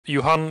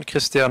Johan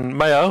Kr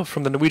Meyer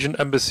from the Norwegian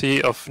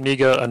Embassy of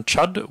Niger and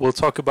Chad will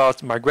talk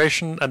about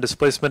migration and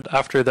displacement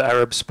after the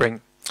Arab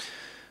Spring.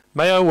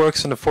 Meyer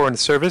works in the Foreign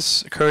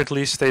Service,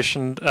 currently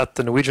stationed at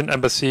the Norwegian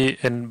Embassy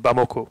in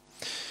Bamako.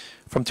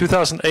 From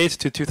 2008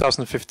 to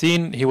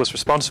 2015, he was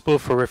responsible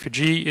for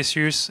refugee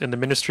issues in the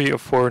Ministry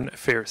of Foreign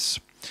Affairs.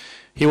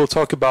 He will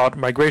talk about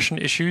migration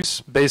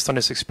issues based on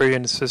his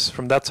experiences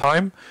from that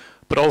time,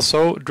 but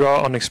also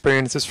draw on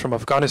experiences from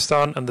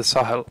Afghanistan and the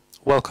Sahel.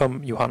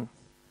 Welcome, Johan.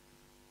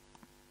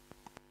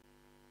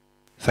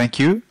 Thank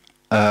you.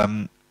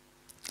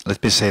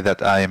 Let me say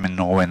that I am in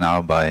Norway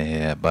now.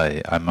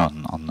 I'm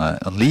on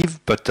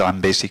leave, but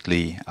I'm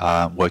basically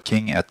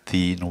working at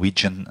the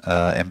Norwegian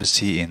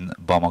embassy in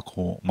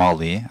Bamako,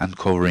 Mali, and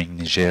covering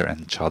Niger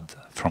and Chad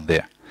from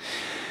there.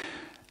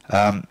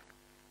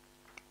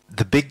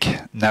 The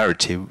big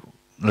narrative,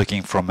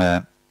 looking from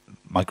a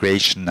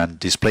migration and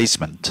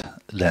displacement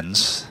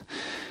lens,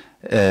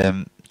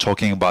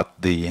 talking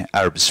about the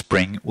Arab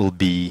Spring, will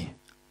be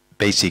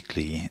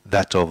basically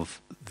that of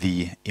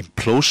the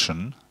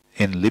implosion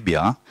in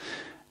Libya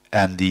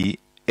and the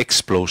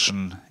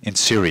explosion in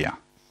Syria,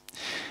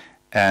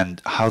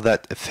 and how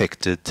that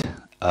affected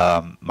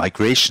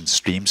migration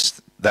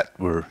streams that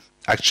were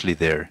actually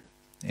there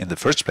in the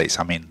first place.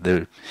 I mean,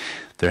 there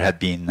had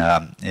been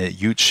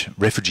huge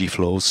refugee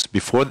flows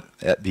before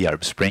the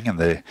Arab Spring, and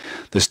there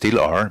still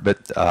are,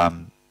 but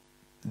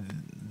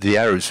the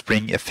Arab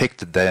Spring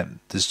affected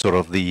the sort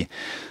of the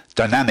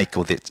dynamic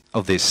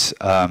of this,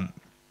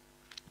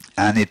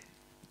 and it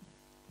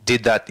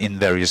did that in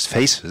various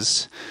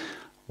phases,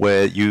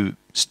 where you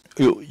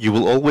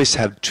will always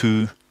have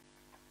two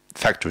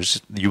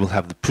factors. You will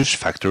have the push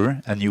factor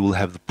and you will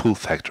have the pull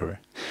factor,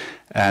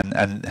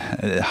 and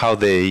how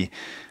they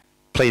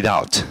played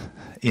out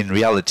in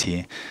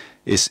reality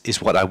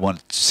is what I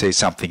want to say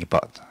something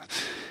about.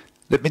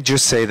 Let me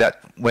just say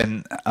that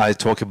when I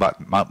talk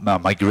about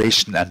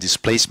migration and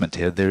displacement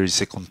here, there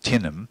is a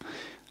continuum.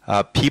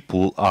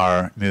 People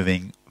are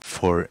moving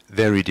for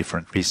very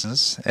different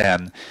reasons,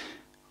 and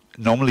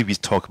normally we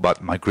talk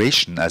about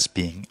migration as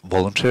being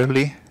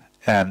voluntarily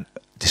and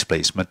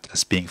displacement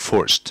as being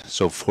forced.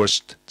 So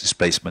forced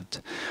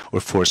displacement or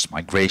forced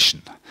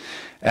migration.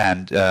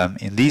 And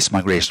in these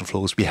migration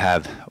flows we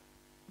have,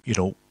 you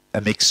know,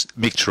 a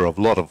mixture of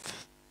a lot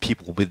of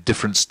people with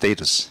different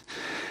status.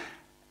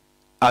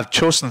 I've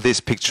chosen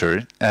this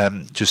picture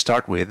to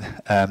start with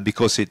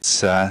because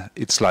it's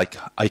like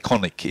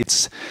iconic.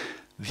 It's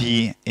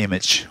the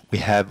image we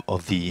have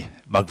of the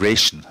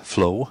migration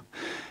flow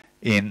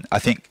in, I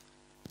think,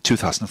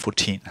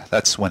 2014.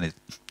 That's when it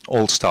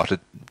all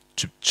started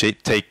to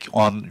take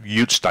on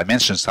huge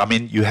dimensions. I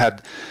mean, you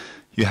had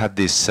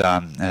this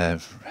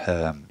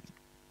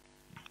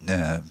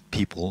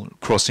people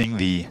crossing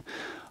the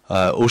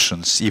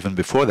oceans even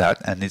before that,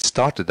 and it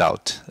started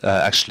out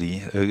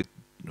actually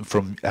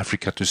from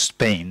Africa to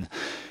Spain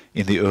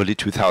in the early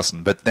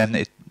 2000s. But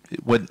then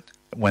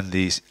when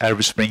the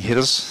Arab Spring hit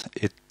us,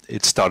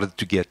 it started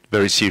to get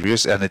very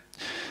serious, and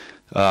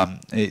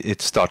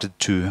it started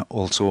to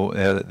also,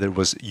 there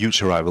was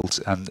huge arrivals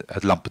and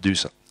at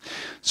Lampedusa.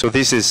 So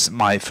this is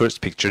my first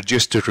picture,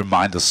 just to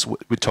remind us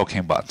what we're talking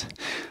about.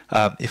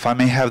 If I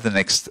may have the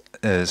next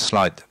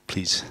slide,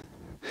 please.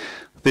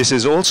 This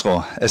is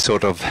also a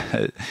sort of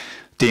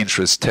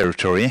dangerous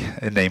territory,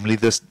 namely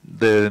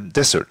the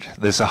desert,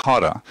 the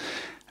Sahara.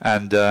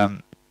 And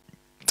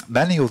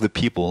many of the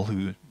people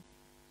who,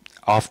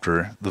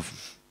 after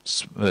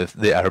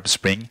the Arab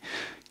Spring,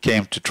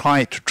 came to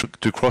try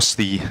to cross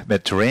the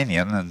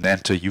Mediterranean and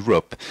enter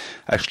Europe,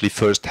 actually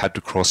first had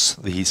to cross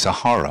the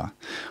Sahara,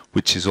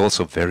 which is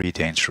also very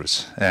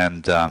dangerous.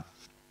 And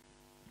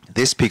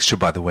this picture,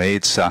 by the way,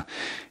 it's a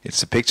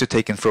picture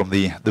taken from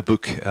the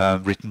book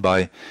written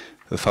by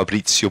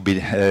Fabrizio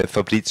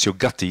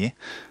Gatti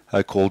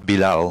called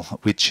Bilal,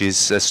 which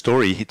is a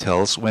story he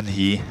tells when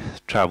he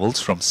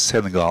travels from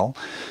Senegal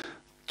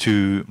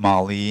to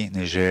Mali,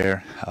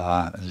 Niger,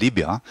 and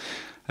Libya,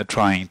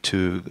 trying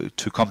to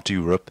come to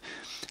Europe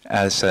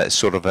as a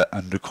sort of an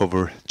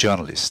undercover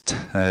journalist,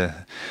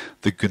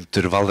 the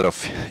Günther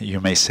Wallraff, you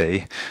may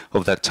say,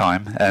 of that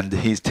time. And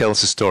he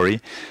tells a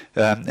story.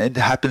 It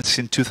happens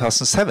in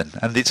 2007,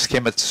 and this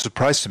came as a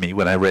surprise to me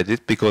when I read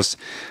it, because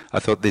I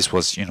thought this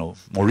was, you know,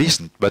 more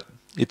recent, but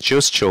it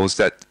just shows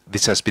that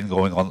this has been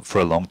going on for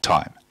a long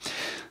time.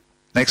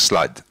 Next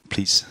slide,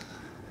 please.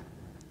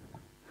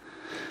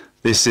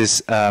 This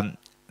is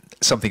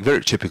something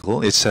very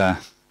typical. It's a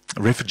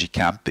refugee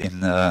camp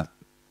in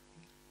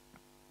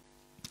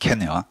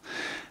Kenya,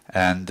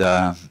 and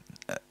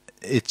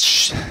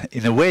it's,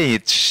 in a way,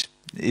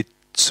 it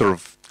sort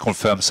of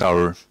confirms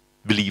our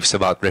beliefs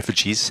about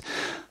refugees,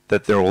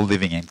 that they're all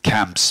living in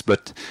camps.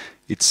 But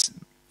it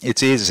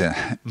is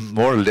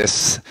more or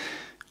less,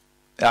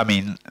 I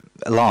mean,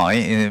 a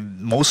lie.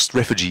 Most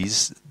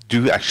refugees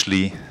do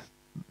actually,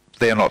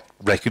 they are not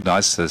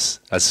recognized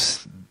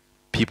as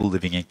people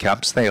living in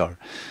camps. They are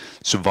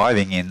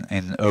surviving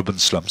in urban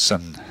slums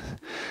and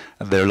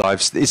their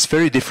lives, it's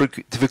very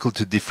difficult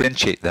to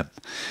differentiate them.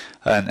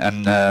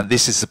 And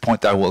this is the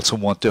point I also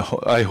want to,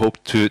 I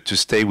hope to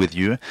stay with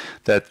you,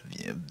 that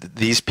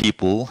these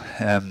people,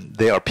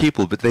 they are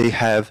people, but they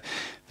have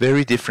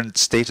very different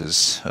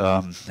status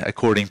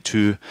according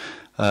to,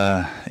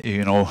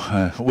 you know,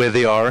 where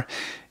they are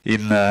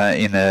in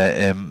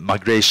a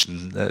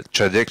migration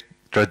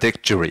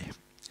trajectory.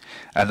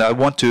 And I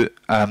want to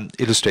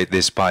illustrate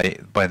this by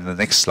the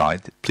next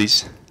slide,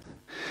 please,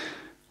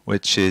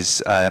 which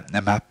is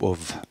a map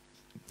of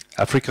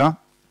Africa.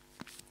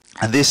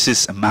 And this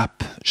is a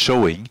map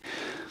showing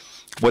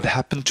what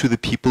happened to the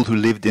people who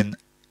lived in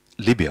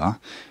Libya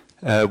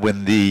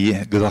when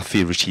the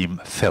Gaddafi regime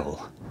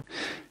fell.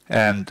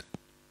 And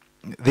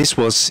this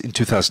was in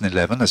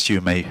 2011, as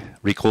you may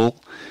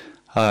recall,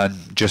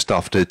 just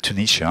after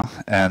Tunisia.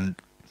 And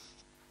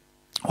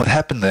what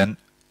happened then,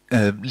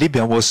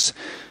 Libya was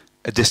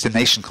a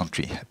destination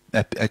country,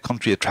 a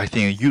country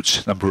attracting a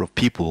huge number of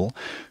people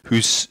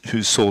who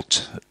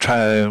sought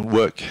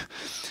work.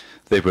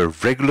 They were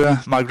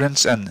regular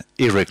migrants and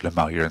irregular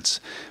migrants.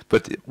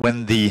 But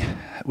when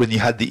you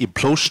had the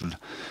implosion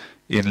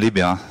in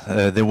Libya,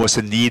 there was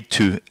a need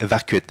to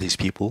evacuate these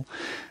people,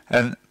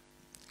 and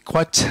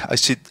I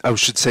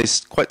should say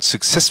quite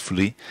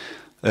successfully,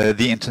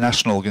 the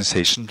International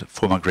Organization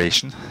for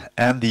Migration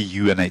and the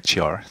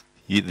UNHCR,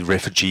 the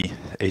Refugee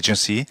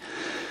Agency,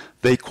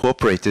 they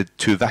cooperated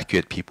to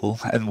evacuate people.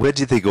 And where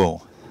did they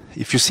go?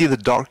 If you see the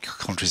dark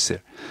countries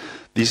there,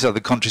 these are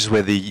the countries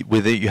where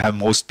you have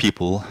most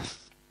people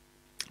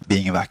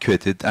being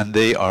evacuated, and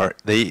they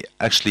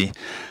actually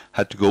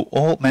had to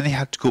go many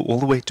had to go all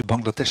the way to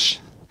Bangladesh.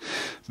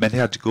 Many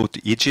had to go to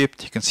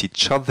Egypt. You can see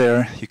Chad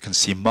there. You can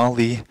see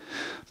Mali,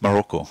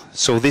 Morocco.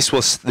 So this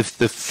was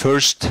the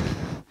first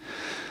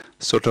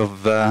sort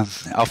of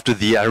after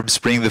the Arab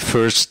Spring, the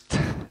first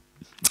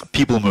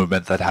people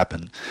movement that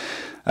happened.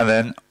 And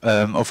then,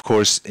 of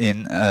course,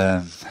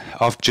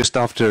 just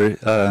after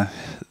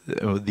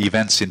the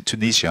events in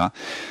Tunisia,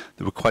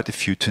 there were quite a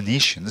few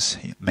Tunisians,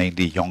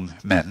 mainly young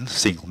men,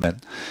 single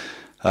men,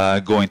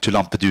 going to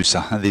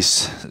Lampedusa. And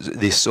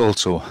this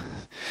also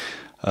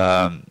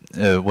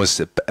was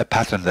a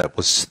pattern that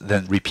was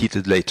then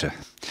repeated later.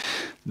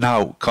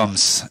 Now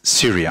comes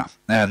Syria.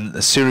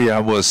 And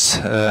Syria was,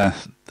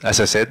 as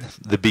I said,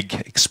 the big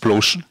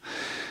explosion.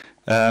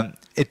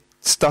 It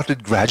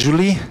started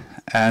gradually,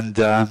 and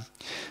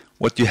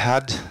what you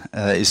had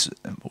is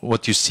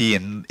what you see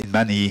in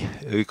many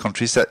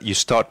countries, that you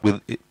start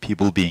with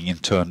people being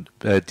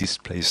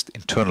displaced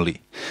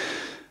internally.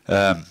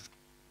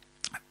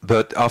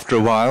 But after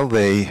a while,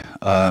 they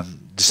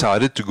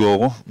decided to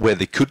go where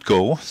they could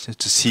go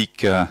to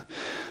seek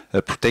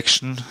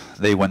protection.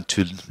 They went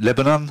to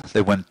Lebanon,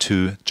 they went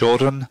to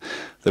Jordan,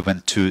 they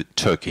went to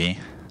Turkey.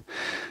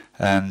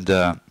 And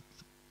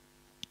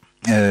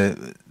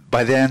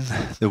by then,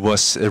 there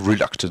was a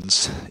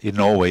reluctance in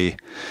Norway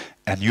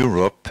and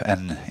Europe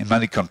and in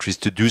many countries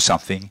to do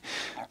something,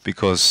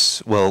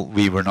 because, well,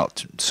 we were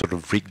not sort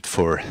of rigged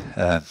for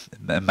a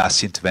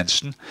mass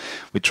intervention.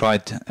 We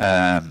tried,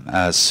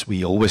 as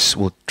we always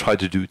will try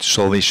to do, to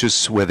solve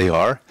issues where they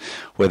are,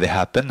 where they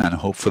happen, and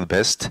hope for the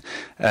best.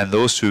 And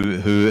those who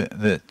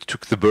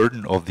took the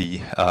burden of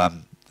the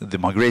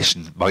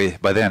migration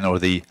by then, or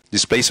the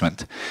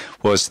displacement,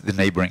 was the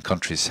neighboring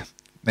countries.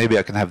 Maybe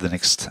I can have the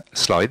next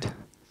slide.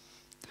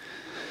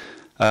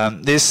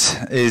 This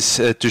is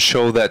to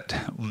show that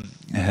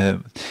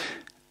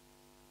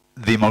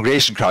the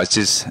migration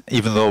crisis,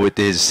 even though it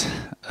is,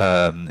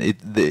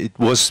 it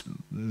was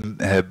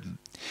the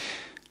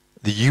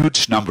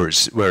huge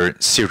numbers were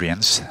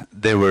Syrians.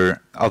 There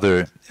were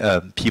other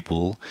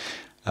people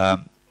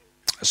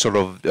sort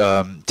of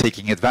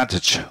taking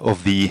advantage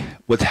of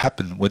what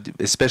happened,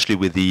 especially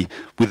with the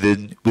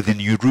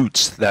new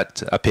routes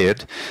that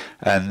appeared,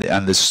 and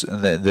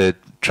the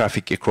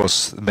traffic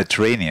across the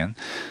Mediterranean.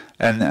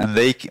 And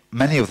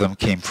many of them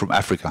came from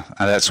Africa,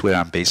 and that's where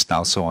I'm based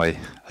now, so I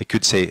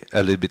could say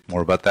a little bit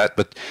more about that.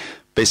 But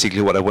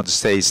basically what I want to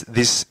say is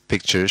this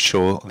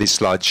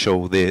slide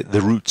show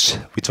the routes.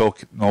 We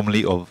talk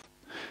normally of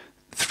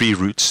 3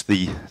 routes: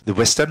 the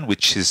western,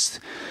 which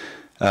is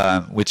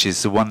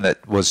the one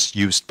that was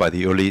used by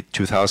the early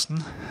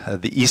 2000s,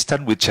 the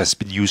eastern, which has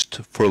been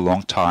used for a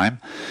long time,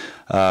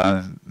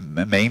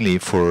 mainly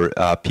for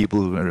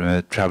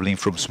people traveling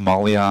from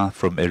Somalia,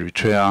 from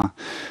Eritrea,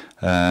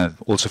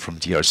 also from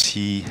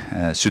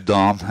DRC,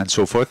 Sudan, and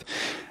so forth.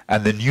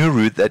 And the new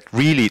route that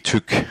really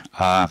took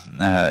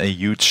a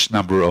huge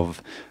number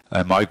of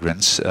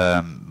migrants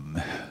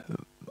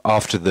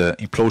after the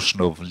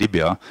implosion of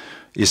Libya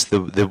is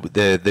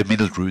the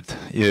middle route,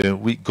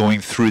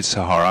 going through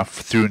Sahara,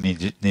 through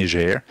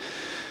Niger,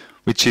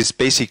 which is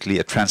basically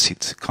a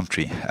transit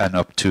country, and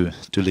up to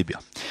Libya.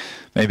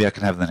 Maybe I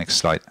can have the next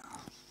slide.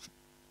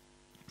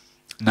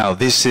 Now,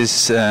 this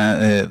is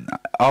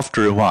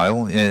after a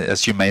while,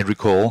 as you may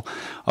recall,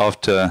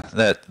 after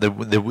that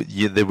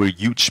there were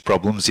huge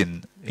problems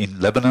in in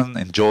Lebanon,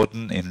 in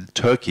Jordan, in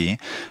Turkey,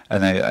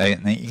 and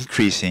an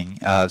increasing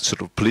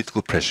sort of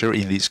political pressure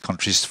in these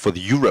countries for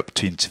Europe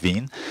to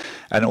intervene,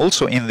 and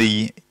also in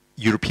the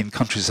European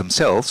countries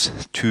themselves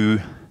to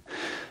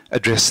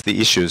address the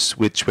issues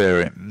which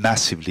were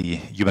massively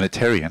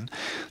humanitarian.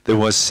 There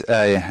was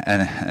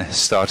a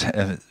start,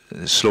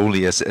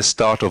 slowly, a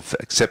start of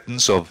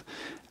acceptance of,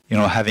 you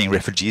know, having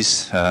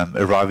refugees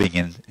arriving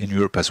in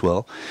Europe as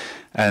well,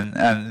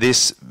 and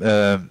this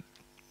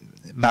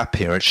map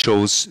here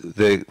shows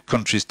the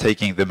countries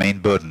taking the main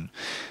burden.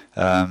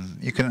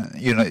 You can,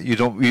 you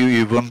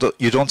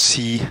don't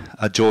see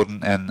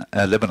Jordan and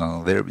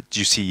Lebanon there, but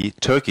you see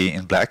Turkey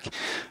in black,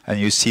 and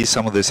you see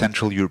some of the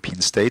Central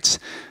European states,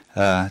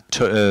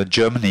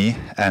 Germany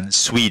and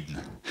Sweden.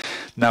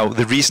 Now,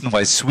 the reason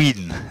why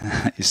Sweden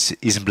is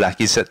in black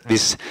is that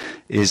this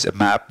is a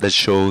map that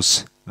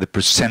shows the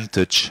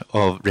percentage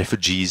of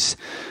refugees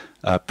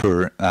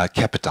per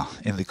capita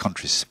in the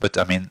countries. But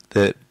I mean,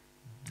 the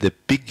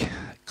big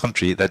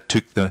country that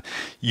took the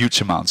huge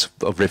amounts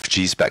of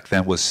refugees back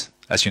then was,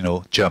 as you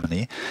know,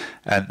 Germany,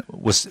 and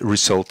was a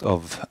result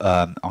of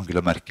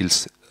Angela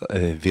Merkel's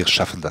Wir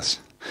schaffen das.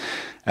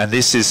 And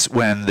this is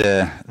when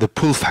the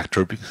pull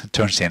factor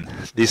turns in.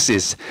 This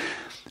is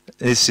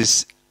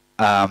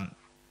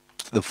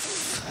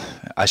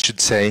I should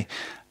say,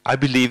 I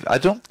believe,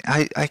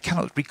 I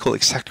cannot recall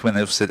exactly when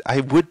it was said.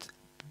 I would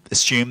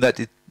assume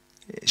that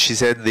she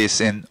said this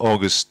in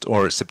August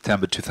or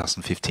September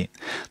 2015.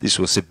 This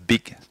was a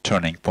big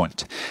turning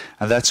point.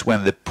 And that's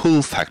when the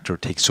pull factor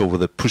takes over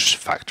the push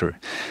factor.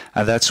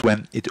 And that's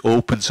when it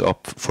opens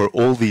up for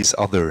all these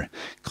other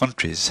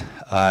countries,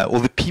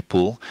 all the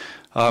people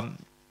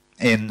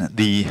in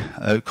the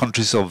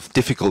countries of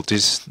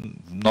difficulties,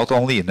 not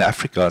only in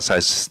Africa, as I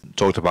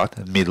talked about,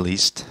 the Middle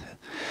East,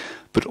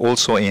 but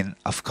also in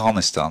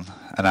Afghanistan.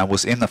 And I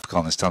was in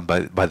Afghanistan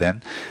by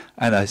then,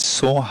 and I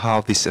saw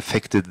how this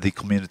affected the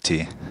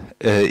community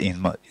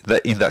in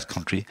that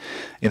country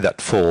in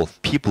that fall.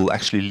 People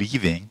actually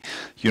leaving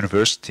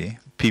university,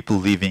 people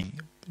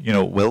leaving, you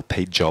know,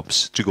 well-paid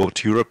jobs to go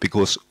to Europe,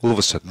 because all of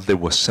a sudden there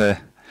was an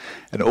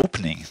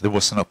opening, there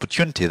was an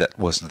opportunity that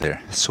wasn't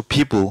there. So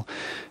people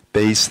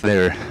base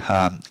their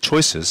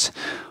choices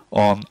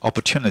on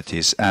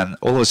opportunities, and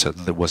all of a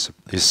sudden there was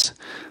this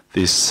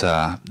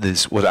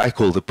what I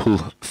call the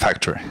pull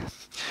factor.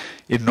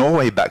 In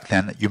Norway back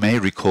then, you may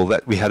recall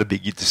that we had a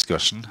big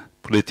discussion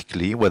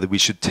politically whether we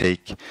should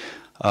take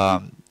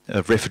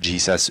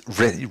refugees as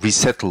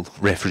resettle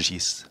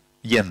refugees,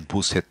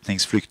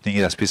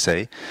 gjenbosetningsflyktninger, as we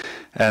say,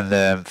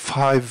 and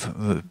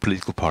 5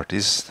 political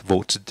parties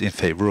voted in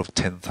favor of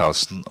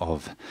 10,000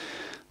 of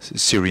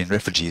Syrian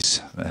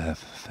refugees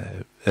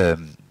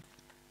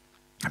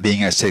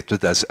being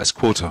accepted as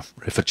quota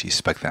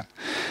refugees back then.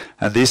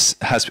 And this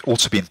has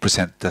also been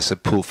presented as a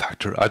pull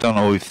factor. I don't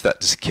know if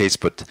that is the case,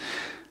 but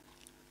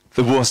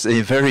there was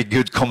a very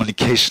good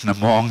communication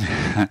among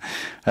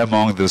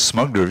the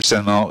smugglers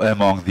and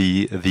among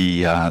the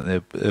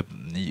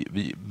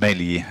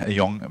mainly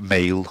young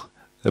male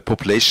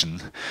population,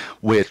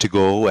 where to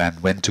go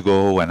and when to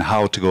go and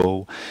how to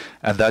go,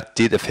 and that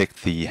did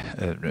affect the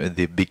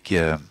big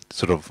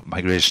sort of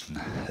migration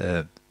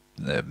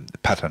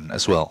pattern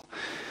as well.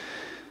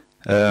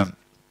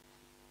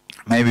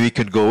 Maybe we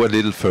could go a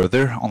little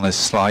further on the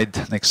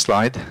slide, next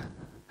slide,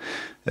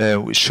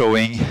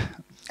 showing.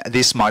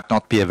 This might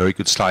not be a very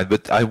good slide,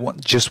 but I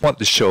just want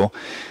to show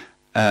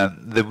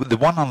the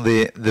one on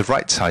the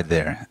right side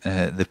there.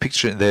 The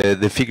picture,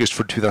 the figures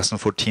for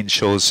 2014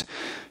 shows,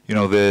 you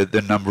know,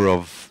 the number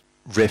of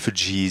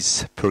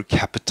refugees per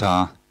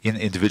capita in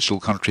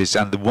individual countries,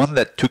 and the one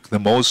that took the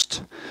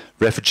most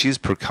refugees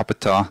per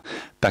capita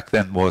back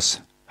then was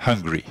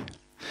Hungary.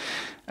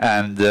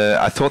 And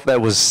I thought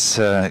that was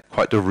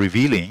quite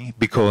revealing,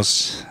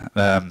 because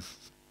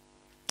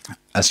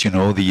as you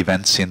know, the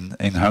events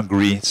in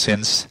Hungary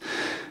since,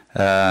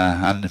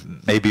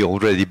 and maybe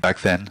already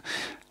back then,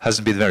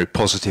 hasn't been very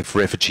positive for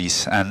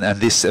refugees, and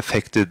this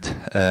affected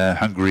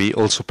Hungary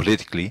also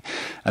politically.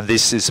 And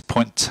this is a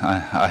point,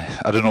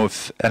 I don't know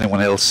if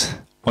anyone else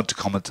want to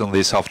comment on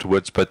this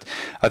afterwards, but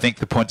I think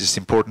the point is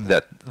important,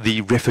 that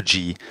the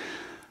refugee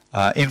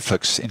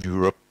influx in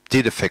Europe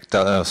did affect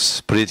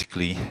us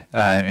politically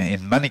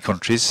in many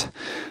countries.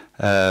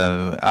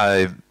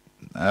 I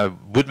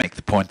would make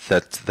the point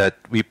that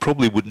we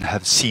probably wouldn't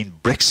have seen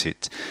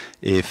Brexit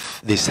if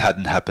this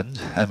hadn't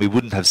happened, and we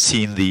wouldn't have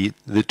seen the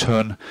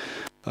turn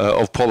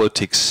of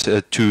politics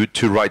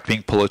to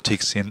right-wing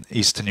politics in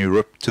Eastern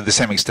Europe to the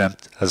same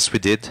extent as we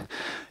did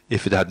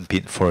if it hadn't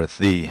been for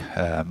the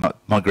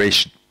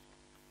migration.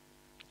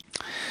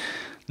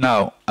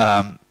 Now,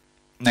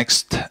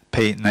 next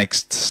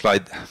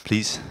slide,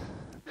 please.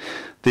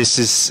 This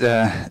is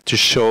to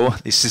show.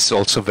 This is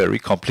also very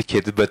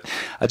complicated, but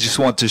I just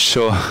want to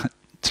show,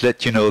 to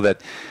let you know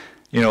that,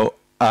 you know,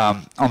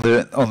 on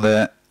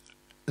the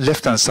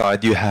left-hand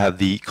side you have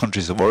the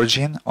countries of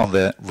origin. On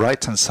the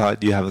right-hand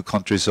side you have the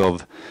countries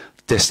of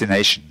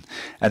destination.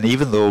 And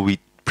even though we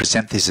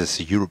present this as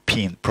a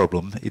European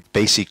problem, it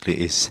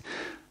basically is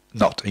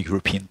not a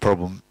European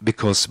problem,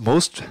 because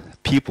most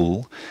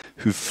people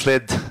who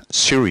fled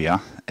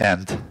Syria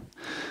and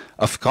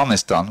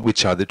Afghanistan,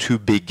 which are the two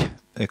big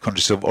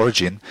countries of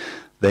origin,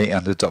 they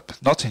ended up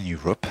not in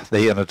Europe,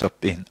 they ended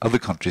up in other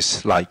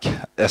countries, like,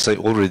 as I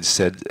already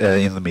said,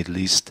 in the Middle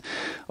East,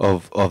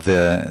 of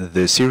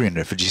the Syrian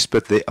refugees,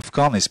 but the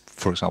Afghans,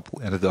 for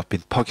example, ended up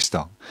in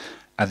Pakistan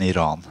and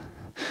Iran.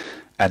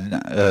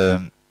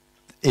 And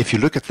if you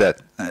look at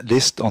that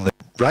list on the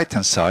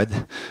right-hand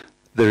side,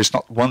 there is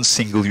not one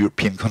single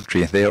European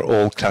country. They are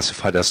all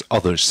classified as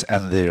others,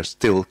 and there are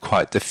still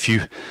quite a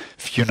few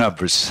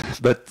numbers.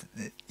 But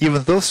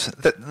even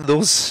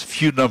those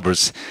few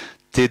numbers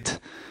did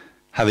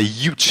have a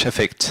huge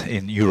effect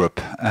in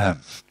Europe.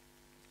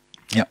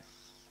 Yeah,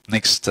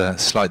 next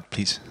slide,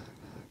 please.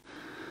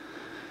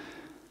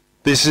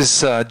 This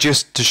is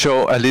just to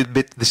show a little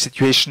bit the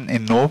situation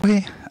in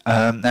Norway,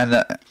 and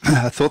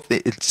I thought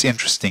that it's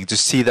interesting to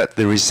see that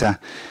there is a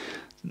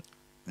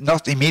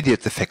not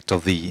immediate effect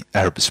of the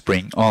Arab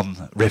Spring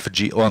on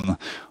refugee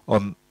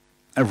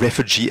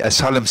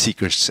asylum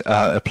seekers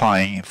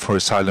applying for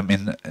asylum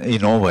in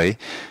Norway.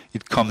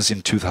 It comes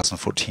in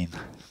 2014,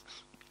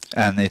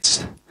 and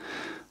it's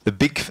the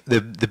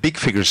big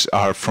figures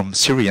are from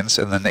Syrians,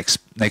 and the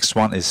next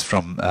one is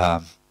from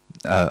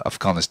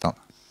Afghanistan.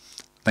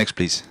 Next,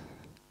 please.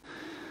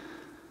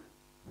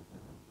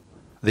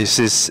 This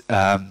is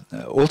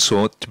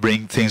also to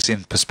bring things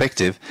in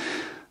perspective.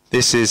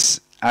 This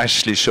is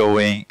actually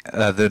showing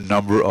the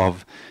number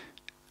of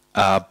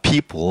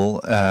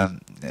people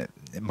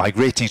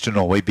migrating to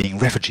Norway being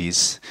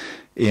refugees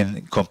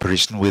in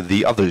comparison with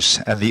the others,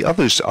 and the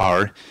others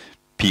are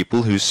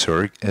people who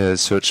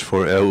search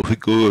for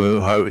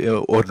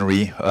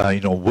ordinary,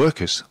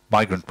 workers,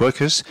 migrant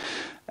workers,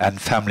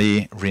 and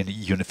family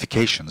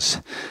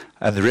reunifications.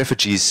 And the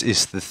refugees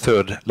is the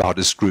third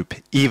largest group,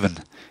 even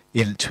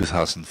in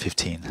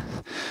 2015.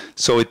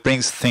 So it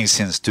brings things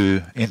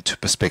into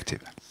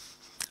perspective.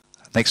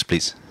 Next,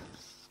 please.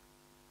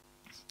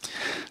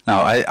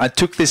 Now, I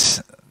took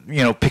this,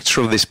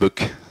 picture of this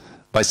book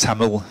by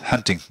Samuel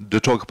Huntington to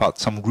talk about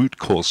some root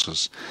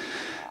causes.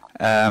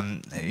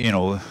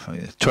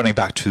 Turning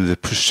back to the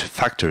push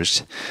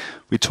factors,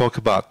 we talk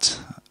about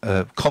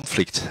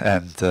conflict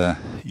and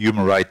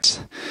human rights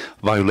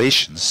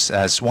violations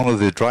as one of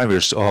the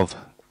drivers of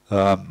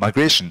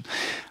migration.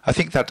 I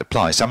think that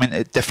applies. I mean,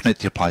 it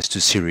definitely applies to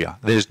Syria.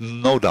 There's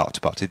no doubt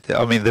about it.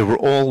 I mean, they were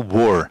all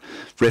war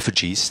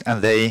refugees,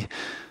 and they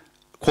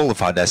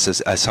qualified as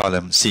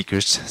asylum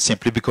seekers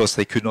simply because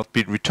they could not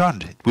be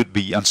returned. It would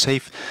be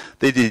unsafe.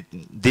 They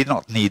did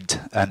not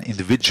need an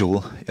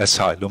individual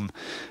asylum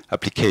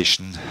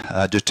application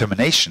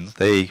determination.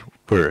 They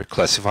were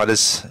classified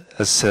as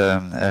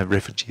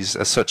refugees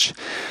as such.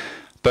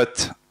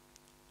 But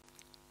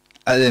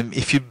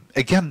if you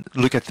again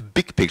look at the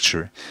big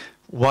picture,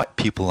 why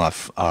people are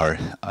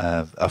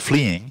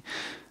fleeing,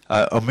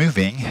 are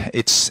moving,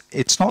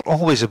 it's not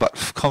always about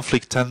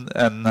conflict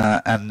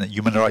and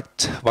human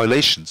rights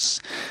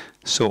violations.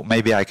 So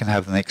maybe I can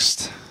have the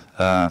next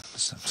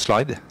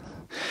slide.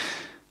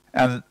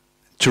 And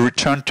to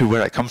return to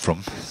where I come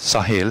from,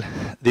 Sahel,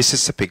 this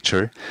is a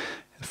picture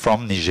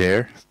from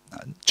Niger,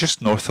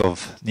 just north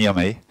of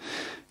Niamey.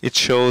 It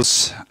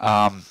shows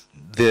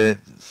the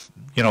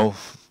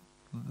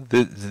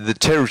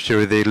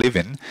territory they live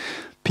in,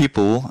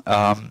 people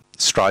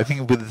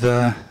striving with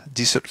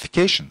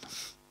desertification.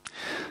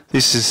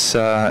 This is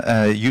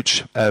a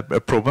huge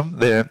problem.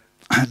 The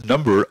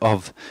number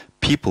of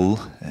people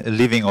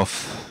living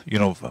off,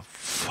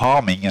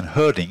 farming and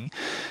herding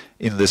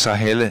in the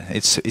Sahel,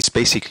 it's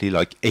basically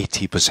like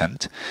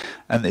 80%,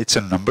 and it's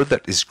a number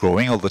that is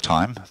growing all the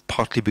time,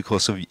 partly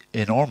because of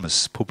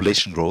enormous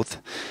population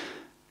growth,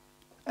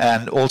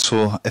 and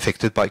also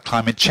affected by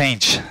climate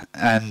change.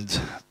 And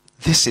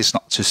this is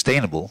not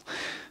sustainable.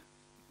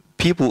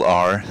 People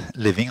are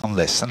living on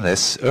less and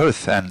less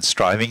earth and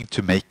striving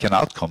to make an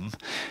outcome,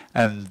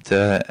 and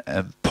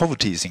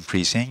poverty is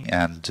increasing,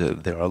 and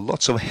there are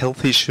lots of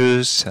health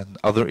issues and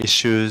other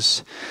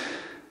issues.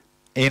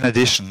 In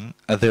addition,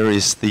 there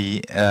is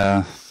the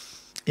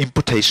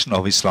importation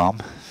of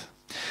Islam,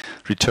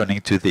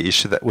 returning to the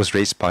issue that was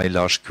raised by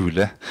Lars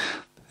Kule.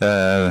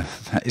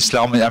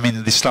 Islam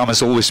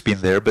has always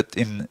been there, but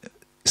in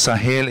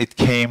Sahel it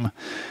came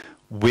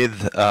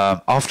with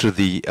after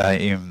the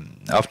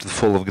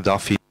fall of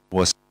Gaddafi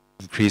was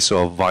an increase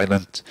of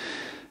violent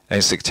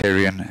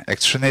sectarian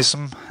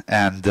extremism,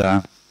 and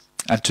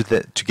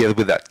together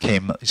with that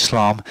came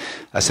Islam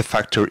as a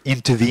factor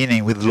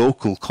intervening with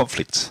local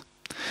conflicts.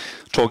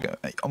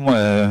 Morten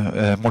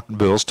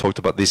Bøhls talked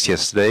about this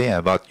yesterday,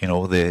 about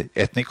the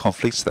ethnic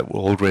conflicts that were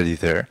already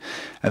there,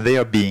 and they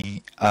are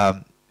being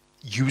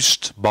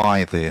used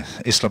by the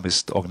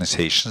Islamist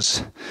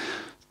organizations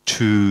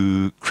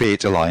to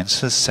create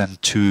alliances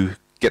and to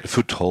get a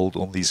foothold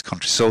on these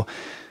countries. So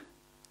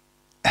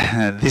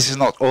this is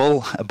not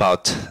all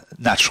about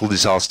natural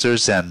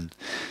disasters and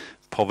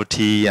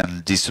poverty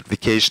and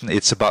desertification.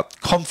 It's about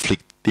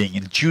conflict being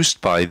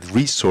induced by the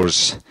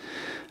resource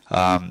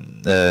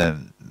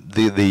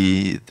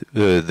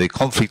the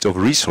conflict of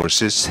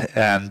resources,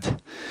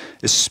 and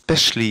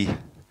especially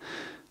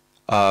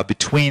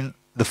between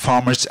the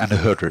farmers and the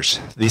herders.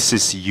 This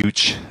is a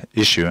huge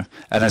issue,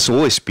 and has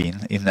always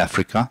been in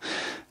Africa,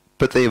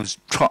 but they have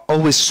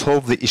always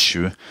solved the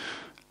issue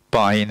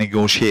by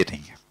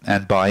negotiating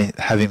and by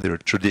having their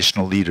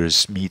traditional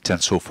leaders meet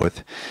and so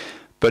forth.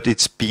 But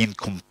it's been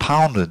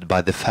compounded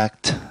by the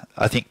fact,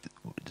 I think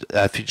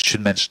I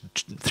should mention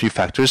three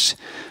factors: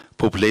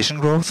 population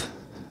growth,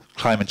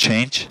 climate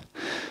change,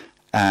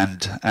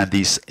 and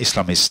these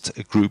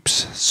Islamist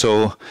groups.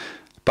 So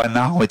by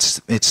now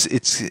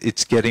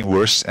it's getting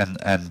worse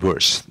and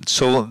worse.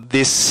 So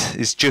this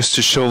is just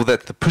to show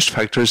that the push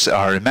factors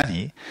are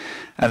many,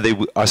 and they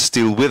are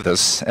still with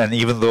us. And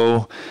even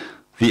though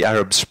the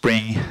Arab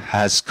Spring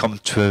has come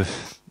to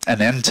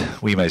an end,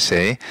 we may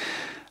say,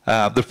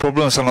 the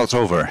problems are not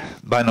over,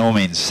 by no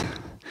means.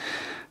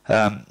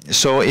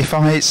 So if I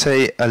may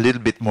say a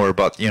little bit more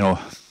about,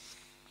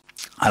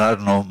 I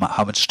don't know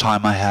how much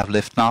time I have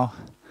left now.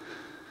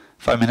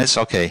 5 minutes,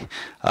 okay.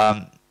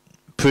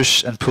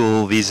 Push and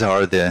pull, these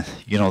are the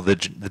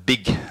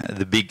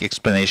big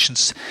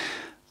explanations.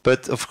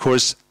 But of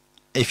course,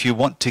 if you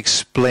want to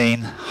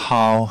explain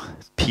how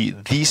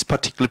these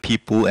particular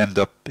people end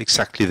up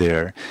exactly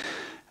there,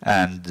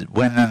 and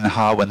when and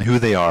how and who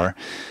they are,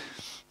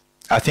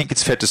 I think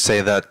it's fair to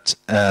say that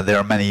there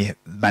are many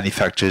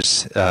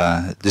factors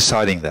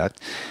deciding that,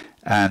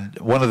 and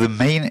one of the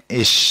main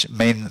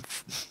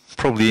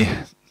probably,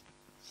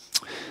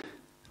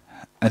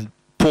 and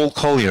Paul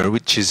Collier,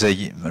 which is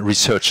a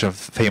researcher,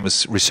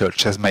 famous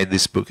researcher, has made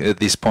this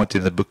point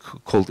in the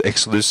book called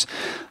Exodus,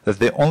 that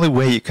the only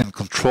way you can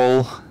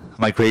control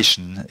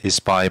migration is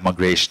by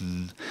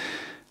migration,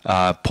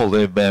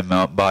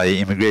 by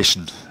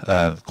immigration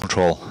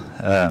control.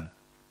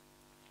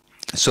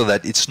 So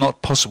that it's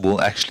not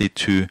possible actually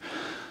to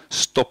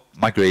stop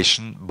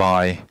migration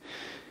by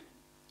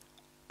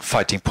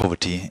fighting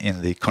poverty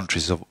in the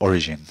countries of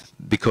origin,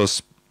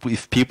 because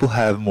if people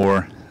have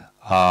more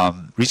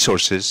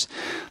resources,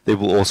 they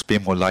will also be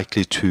more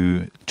likely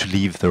to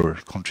leave their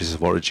countries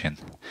of origin.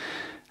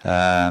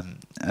 I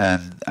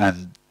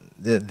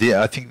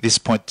think this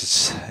point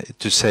is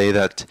to say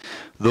that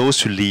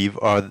those who leave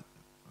are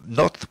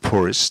not the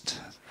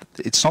poorest.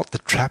 It's not the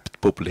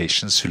trapped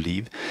populations who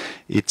leave.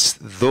 It's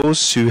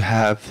those who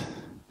have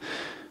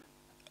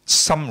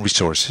some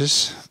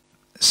resources,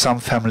 some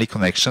family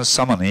connections,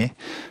 some money,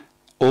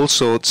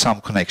 also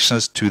some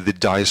connections to the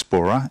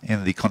diaspora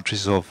in the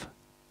countries of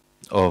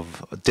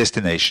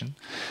destination,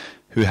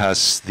 who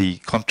has the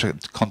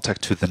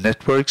contact to the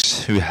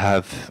networks, who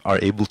are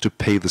able to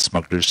pay the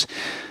smugglers.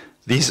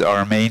 These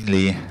are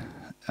mainly,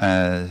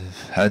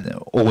 had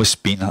always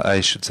been,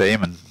 I should say,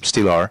 and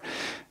still are,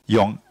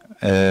 young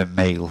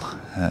male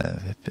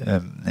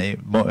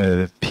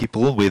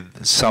people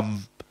with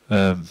some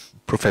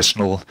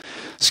professional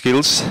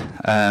skills,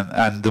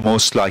 and the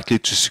most likely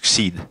to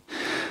succeed.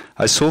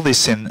 I saw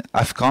this in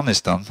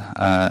Afghanistan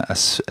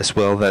as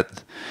well,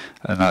 that,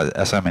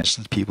 as I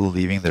mentioned, people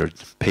leaving their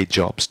paid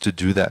jobs to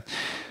do that.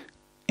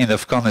 In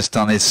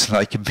Afghanistan, it's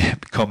like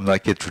become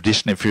like a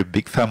tradition. If you're a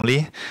big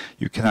family,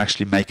 you can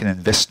actually make an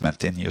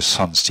investment in your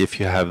sons. If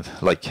you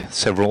have like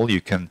several, you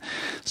can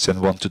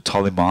send one to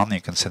Taliban,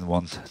 you can send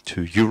one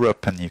to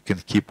Europe, and you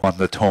can keep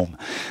one at home.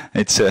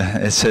 It's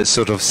a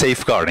sort of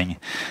safeguarding.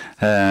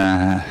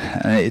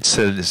 It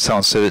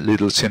sounds a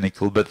little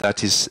cynical, but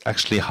that is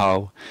actually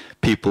how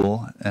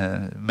people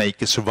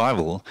make a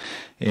survival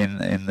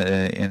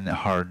in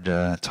hard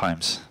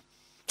times.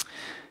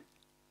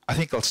 I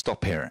think I'll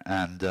stop here,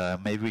 and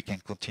maybe we can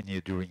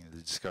continue during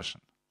the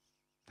discussion.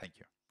 Thank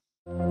you.